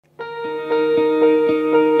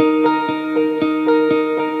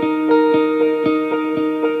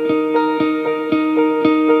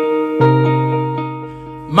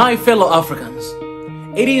My fellow Africans,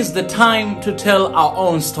 it is the time to tell our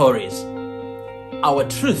own stories, our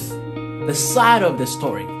truth, the side of the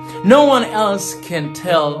story. No one else can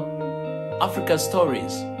tell Africa's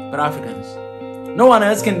stories but Africans. No one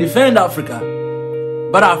else can defend Africa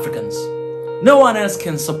but Africans. No one else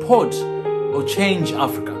can support or change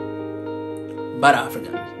Africa but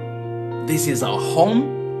Africans. This is our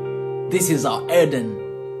home. This is our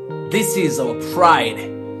Eden. This is our pride.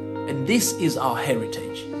 And this is our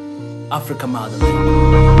heritage. Africa Motherland.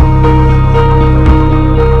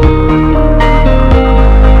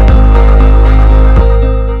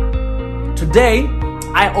 Today,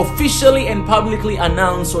 I officially and publicly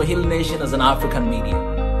announce Swahili Nation as an African media.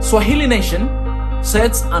 Swahili Nation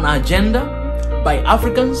sets an agenda by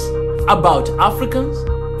Africans, about Africans,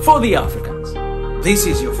 for the Africans. This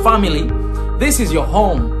is your family, this is your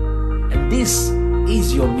home, and this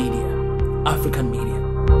is your media, African media.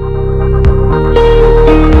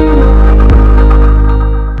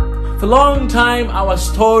 For a long time, our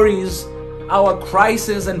stories, our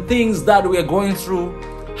crises, and things that we are going through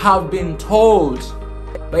have been told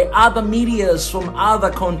by other medias from other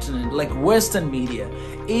continents, like Western media,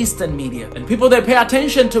 Eastern media, and people, they pay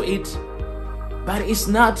attention to it, but it's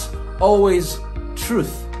not always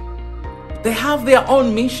truth. They have their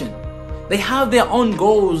own mission. They have their own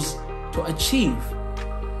goals to achieve.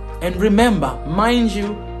 And remember, mind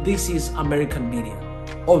you, this is American media,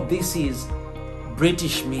 or this is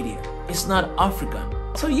British media. It's not African.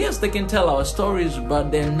 So yes, they can tell our stories,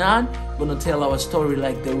 but they're not going to tell our story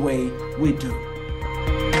like the way we do.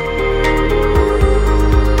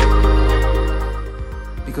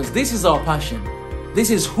 Because this is our passion. This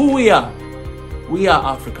is who we are. We are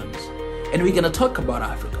Africans. And we're going to talk about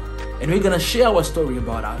Africa. And we're going to share our story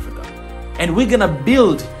about Africa. And we're going to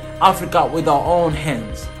build Africa with our own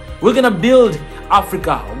hands. We're going to build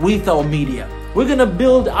Africa with our media. We're going to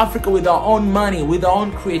build Africa with our own money, with our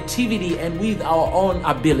own creativity, and with our own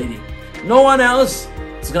ability. No one else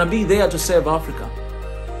is going to be there to save Africa,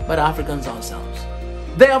 but Africans ourselves.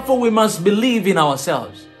 Therefore, we must believe in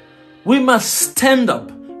ourselves. We must stand up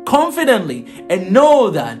confidently and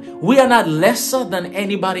know that we are not lesser than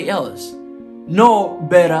anybody else, nor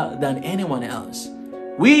better than anyone else.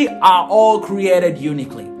 We are all created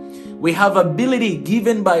uniquely. We have ability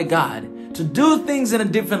given by God to do things in a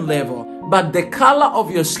different level. But the color of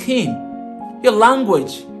your skin, your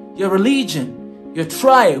language, your religion, your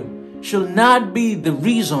tribe should not be the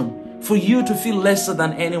reason for you to feel lesser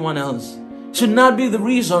than anyone else. Should not be the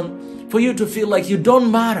reason for you to feel like you don't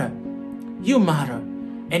matter. You matter,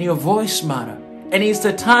 and your voice matter. And it's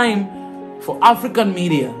the time for African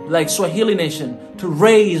media like Swahili Nation to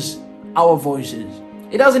raise our voices.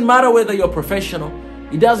 It doesn't matter whether you're professional.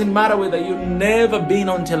 It doesn't matter whether you've never been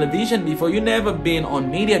on television before, you've never been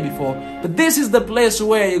on media before, but this is the place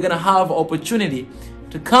where you're going to have opportunity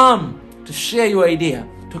to come to share your idea,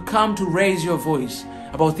 to come to raise your voice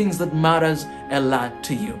about things that matters a lot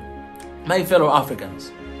to you. My fellow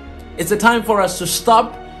Africans, it's a time for us to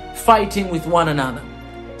stop fighting with one another.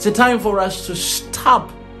 It's a time for us to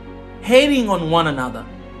stop hating on one another.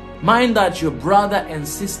 Mind that your brother and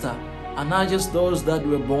sister are not just those that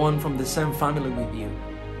were born from the same family with you,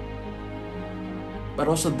 but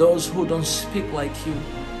also those who don't speak like you,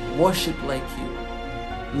 worship like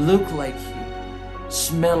you, look like you,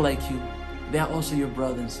 smell like you. They are also your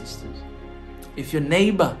brothers and sisters. If your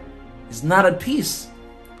neighbor is not at peace,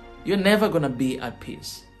 you're never going to be at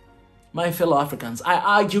peace. My fellow Africans,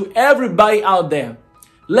 I urge you, everybody out there,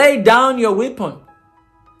 lay down your weapon.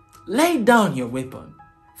 Lay down your weapon.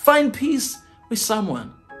 Find peace with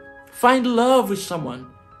someone. Find love with someone.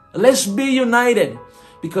 Let's be united,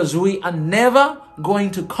 because we are never going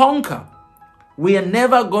to conquer. We are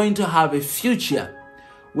never going to have a future.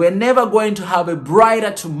 We are never going to have a brighter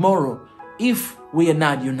tomorrow if we are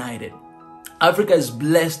not united. Africa is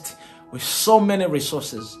blessed with so many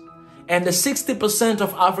resources. And the 60%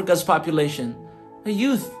 of Africa's population are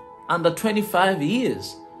youth under 25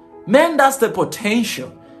 years. Man, that's the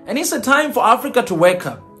potential. And it's a time for Africa to wake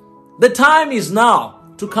up. The time is now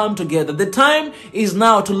to come together. The time is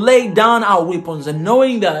now to lay down our weapons and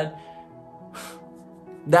knowing that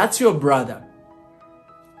that's your brother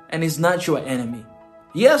and he's not your enemy.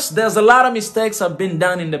 Yes, there's a lot of mistakes have been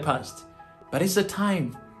done in the past, but it's the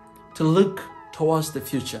time to look towards the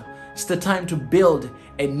future. It's the time to build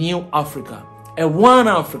a new Africa, a one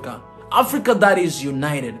Africa, Africa that is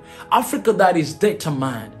united, Africa that is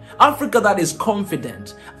determined, Africa that is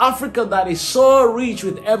confident, Africa that is so rich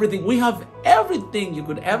with everything. We have everything you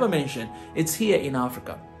could ever mention. It's here in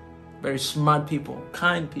Africa. Very smart people,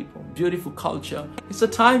 kind people, beautiful culture. It's a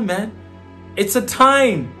time, man. It's a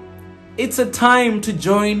time It's a time to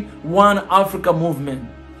join One Africa movement.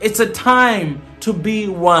 It's a time to be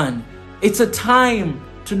one. It's a time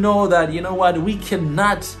to know that, you know what, we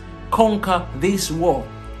cannot conquer this war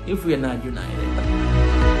if we are not united.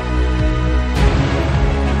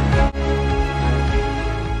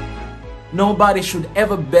 Nobody should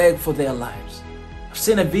ever beg for their lives. I've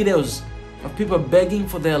seen videos of people begging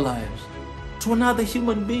for their lives to another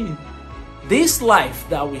human being. This life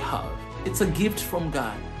that we have, it's a gift from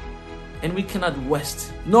God, and we cannot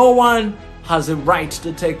waste. No one has a right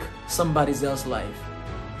to take somebody else's life.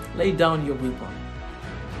 Lay down your weapon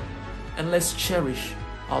and let's cherish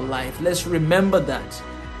our life. Let's remember that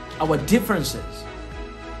our differences,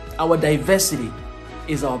 our diversity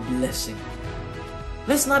is our blessing.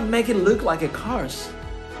 Let's not make it look like a curse.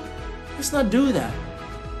 Let's not do that.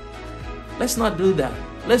 Let's not do that.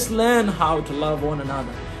 Let's learn how to love one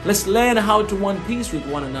another. Let's learn how to want peace with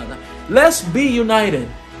one another. Let's be united.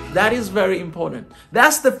 That is very important.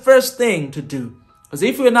 That's the first thing to do. Because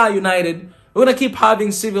if we're not united, we're going to keep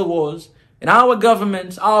having civil wars. And our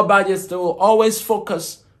governments, our budgets, they will always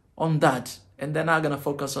focus on that. And they're not going to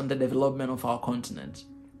focus on the development of our continent.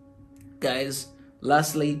 Guys,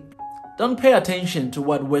 lastly, don't pay attention to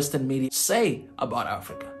what Western media say about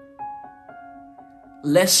Africa.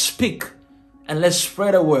 Let's speak and let's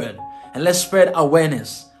spread a word and let's spread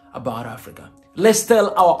awareness about Africa. Let's tell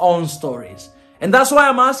our own stories. And that's why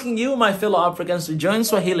I'm asking you, my fellow Africans, to join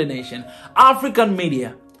Swahili Nation, African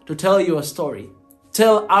media, to tell you a story.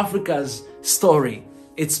 Tell Africa's story.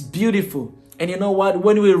 It's beautiful. And you know what?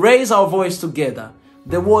 When we raise our voice together,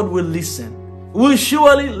 the world will listen. We'll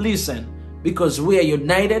surely listen because we are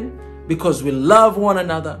united, because we love one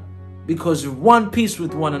another, because we want peace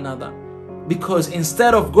with one another. Because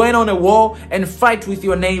instead of going on a war and fight with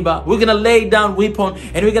your neighbor, we're going to lay down weapon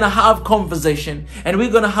and we're going to have conversation and we're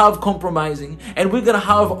going to have compromising and we're going to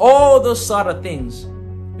have all those sort of things.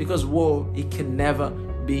 Because war, it can never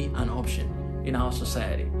be an option in our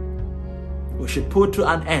society. We should put to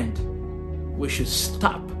an end. We should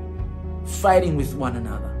stop fighting with one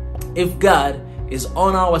another. If God is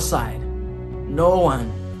on our side, no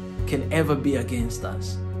one can ever be against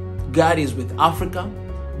us. God is with Africa.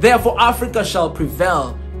 Therefore, Africa shall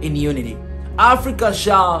prevail in unity. Africa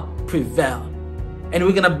shall prevail. And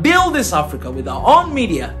we're going to build this Africa with our own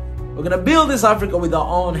media. We're going to build this Africa with our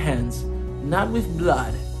own hands, not with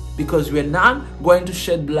blood, because we're not going to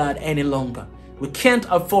shed blood any longer. We can't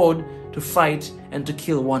afford to fight and to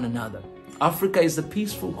kill one another. Africa is a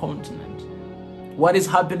peaceful continent. What is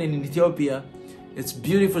happening in Ethiopia, it's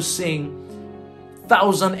beautiful seeing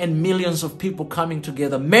thousands and millions of people coming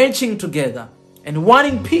together, marching together, and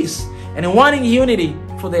wanting peace and wanting unity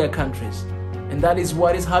for their countries. And that is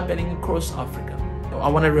what is happening across Africa. I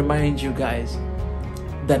want to remind you guys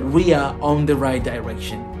that we are on the right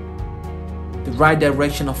direction. The right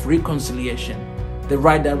direction of reconciliation. The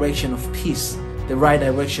right direction of peace. The right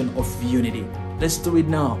direction of unity. Let's do it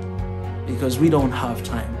now because we don't have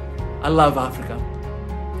time. I love Africa.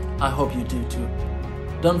 I hope you do too.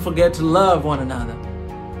 Don't forget to love one another.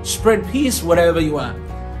 Spread peace wherever you are.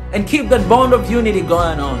 And keep that bond of unity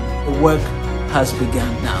going on. The work has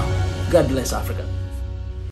begun now. God bless Africa.